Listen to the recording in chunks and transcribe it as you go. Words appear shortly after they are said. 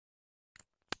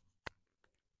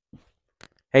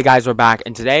Hey guys, we're back,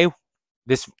 and today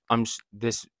this um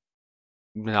this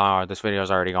no this video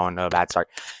is already going to a bad start.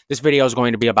 This video is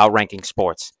going to be about ranking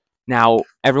sports. Now,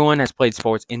 everyone has played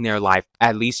sports in their life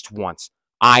at least once.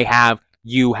 I have,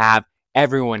 you have,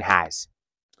 everyone has.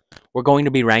 We're going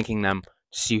to be ranking them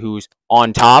to see who's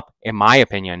on top, in my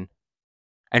opinion,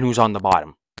 and who's on the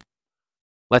bottom.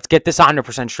 Let's get this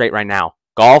 100% straight right now.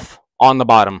 Golf on the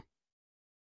bottom.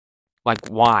 Like,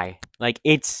 why? Like,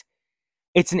 it's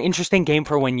an interesting game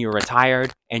for when you're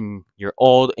retired and you're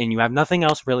old and you have nothing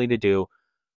else really to do.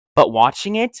 But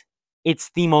watching it,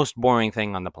 it's the most boring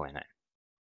thing on the planet.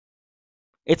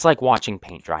 It's like watching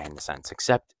paint dry in a sense,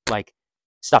 except like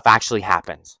stuff actually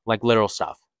happens, like literal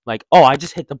stuff. Like, oh, I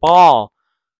just hit the ball.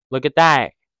 Look at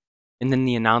that. And then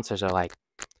the announcers are like,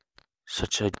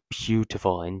 such a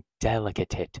beautiful and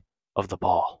delicate hit of the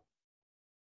ball.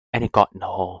 And it got in the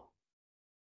hole.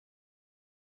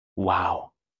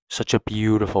 Wow. Such a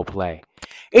beautiful play.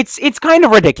 It's kind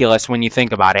of ridiculous when you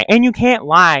think about it. And you can't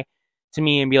lie to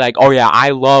me and be like, "Oh yeah,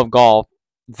 I love golf."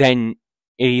 Then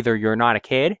either you're not a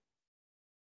kid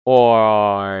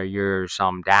or you're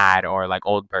some dad or like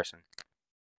old person.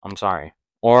 I'm sorry.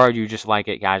 Or you just like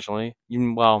it casually.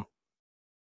 Well,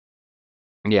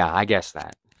 yeah, I guess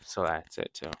that. So that's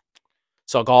it too.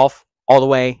 So golf all the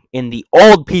way in the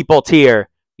old people tier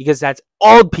because that's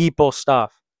old people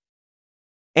stuff.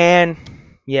 And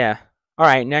yeah. All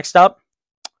right, next up,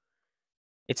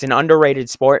 it's an underrated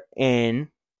sport in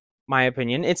my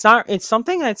opinion. It's not. It's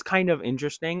something that's kind of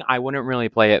interesting. I wouldn't really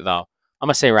play it though. I'm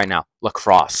gonna say right now,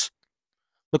 lacrosse.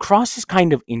 Lacrosse is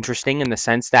kind of interesting in the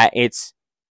sense that it's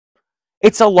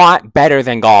a lot better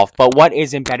than golf. But what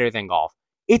isn't better than golf?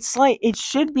 It's like it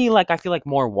should be like I feel like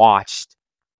more watched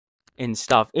and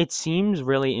stuff. It seems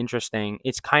really interesting.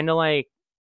 It's kind of like,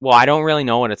 well, I don't really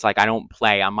know what it's like. I don't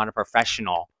play. I'm not a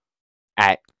professional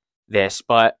at this,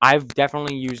 but I've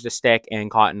definitely used a stick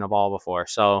and caught in a ball before.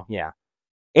 So yeah,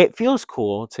 it feels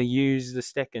cool to use the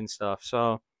stick and stuff.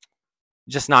 So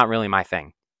just not really my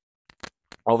thing.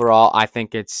 Overall, I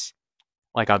think it's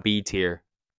like a B tier.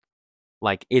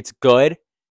 Like it's good,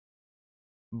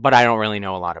 but I don't really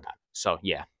know a lot about it. So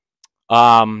yeah.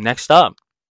 Next up,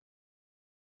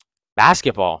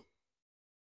 basketball.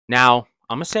 Now,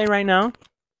 I'm gonna say right now,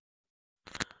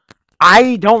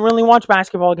 I don't really watch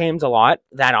basketball games a lot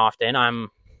that often. I'm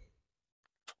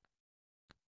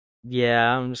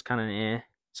just kind of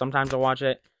Sometimes I watch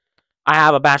it. I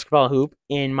have a basketball hoop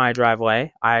in my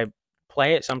driveway. I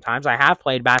play it sometimes. I have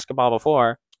played basketball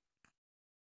before.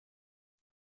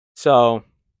 So,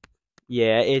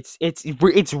 yeah, it's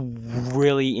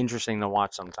really interesting to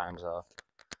watch sometimes though.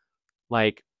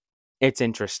 Like it's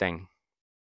interesting.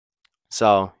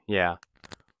 So, yeah.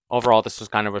 Overall, this was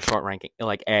kind of a short ranking,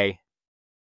 like A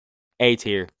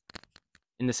tier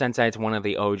in the sense that it's one of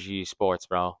the OG sports,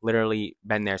 bro. Literally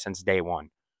been there since day 1.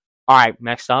 All right,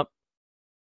 next up,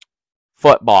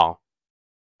 football.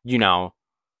 You know,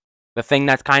 the thing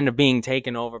that's kind of being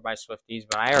taken over by Swifties,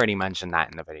 but I already mentioned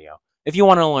that in the video. If you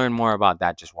want to learn more about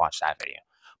that, just watch that video.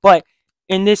 But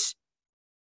in this,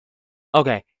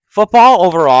 okay, football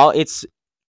overall, it's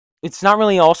not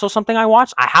really also something I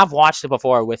watch. I have watched it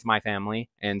before with my family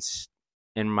and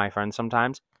my friends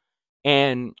sometimes,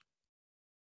 and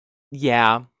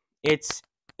yeah, it's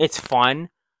fun.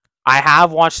 I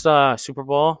have watched the Super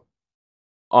Bowl.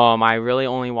 I really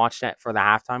only watched it for the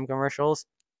halftime commercials.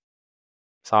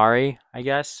 Sorry, I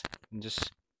guess. I'm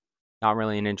just not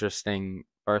really an interesting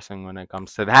person when it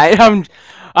comes to that.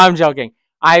 I'm joking.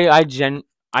 I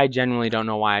genuinely don't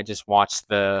know why I just watched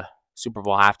the Super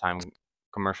Bowl halftime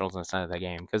commercials instead of the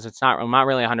game because I'm not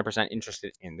really 100%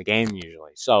 interested in the game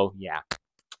usually. So, yeah.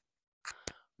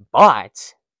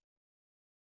 But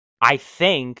I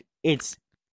think it's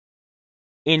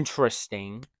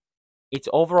interesting. It's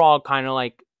overall kind of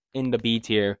like in the B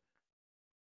tier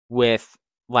with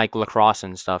like lacrosse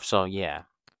and stuff. So, yeah.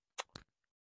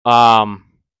 Um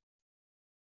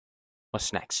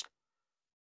what's next?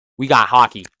 We got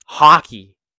hockey.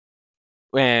 Hockey.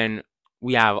 And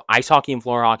we have ice hockey and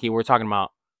floor hockey. We're talking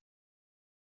about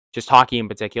just hockey in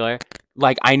particular.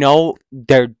 Like I know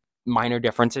there are minor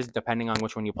differences depending on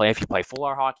which one you play. If you play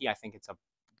floor hockey, I think it's a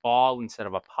ball instead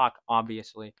of a puck,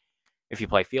 obviously. If you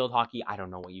play field hockey, I don't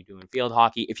know what you do in field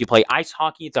hockey. If you play ice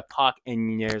hockey, it's a puck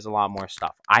and there's a lot more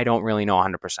stuff. I don't really know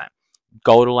 100%.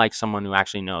 Go to like someone who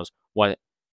actually knows what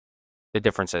the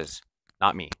difference is.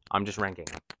 Not me. I'm just ranking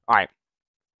them. All right.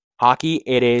 Hockey,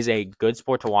 it is a good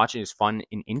sport to watch. It is fun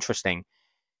and interesting.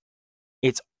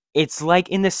 It's it's like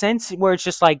in the sense where it's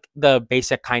just like the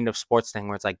basic kind of sports thing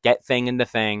where it's like get thing in the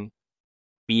thing,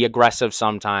 be aggressive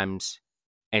sometimes,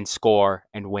 and score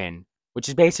and win, which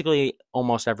is basically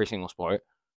almost every single sport.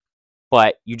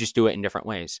 but you just do it in different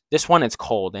ways. This one, it's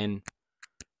cold, and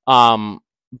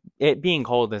it being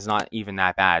cold is not even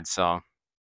that bad. So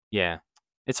yeah,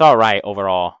 it's all right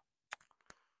overall.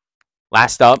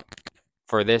 Last up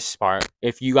for this part,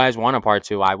 if you guys want a part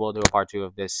 2, I will do a part 2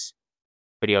 if this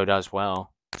video does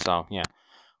well. So yeah.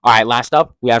 All right, last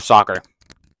up, we have soccer.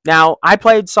 Now, I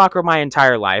played soccer my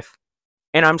entire life,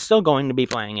 and I'm still going to be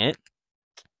playing it.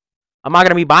 I'm not going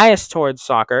to be biased towards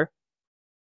soccer.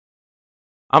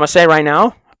 I'm going to say right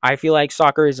now, I feel like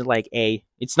soccer is like A.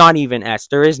 It's not even S.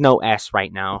 There is no S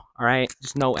right now, all right?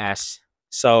 There's no S.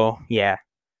 So, yeah.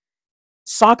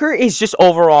 Soccer is just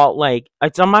overall, like,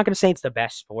 I'm not going to say it's the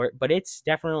best sport, but it's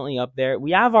definitely up there.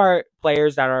 We have our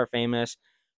players that are famous.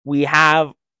 We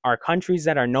have our countries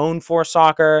that are known for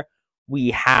soccer.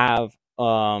 We have,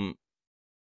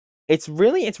 it's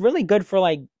really good for,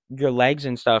 like, your legs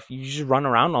and stuff. You just run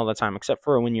around all the time, except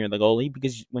for when you're the goalie,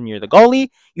 because when you're the goalie,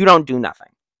 you don't do nothing.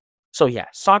 So, yeah,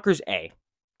 soccer's A.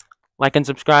 Like and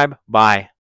subscribe. Bye.